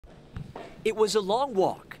It was a long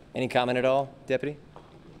walk. Any comment at all, Deputy?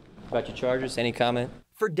 About your charges? Any comment?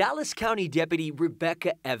 For Dallas County Deputy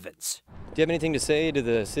Rebecca Evans. Do you have anything to say to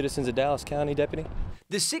the citizens of Dallas County, Deputy?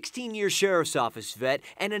 The 16-year sheriff's office vet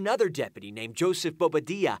and another deputy named Joseph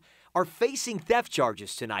Bobadilla are facing theft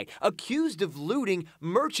charges tonight, accused of looting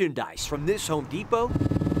merchandise from this Home Depot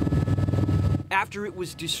after it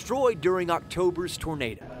was destroyed during October's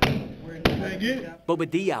tornado.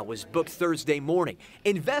 Bobadilla was booked Thursday morning.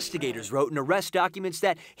 Investigators wrote in arrest documents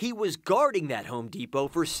that he was guarding that Home Depot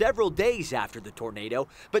for several days after the tornado,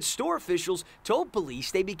 but store officials told police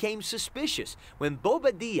they became suspicious when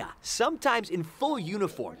Bobadilla, sometimes in full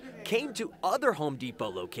uniform, came to other Home Depot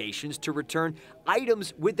locations to return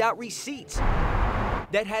items without receipts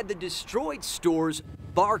that had the destroyed store's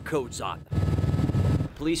barcodes on them.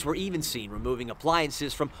 Police were even seen removing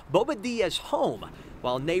appliances from Bobadilla's home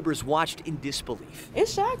while neighbors watched in disbelief.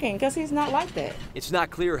 It's shocking because he's not like that. It's not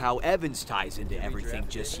clear how Evans ties into everything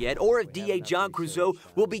just yet, or if DA John Creuzot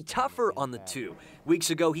will be tougher on the two. Weeks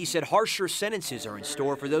ago, he said harsher sentences are in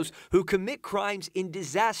store for those who commit crimes in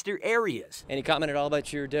disaster areas. Any comment at all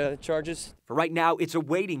about your charges? For right now, it's a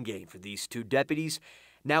waiting game for these two deputies,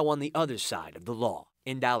 now on the other side of the law.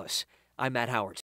 In Dallas, I'm Matt Howard.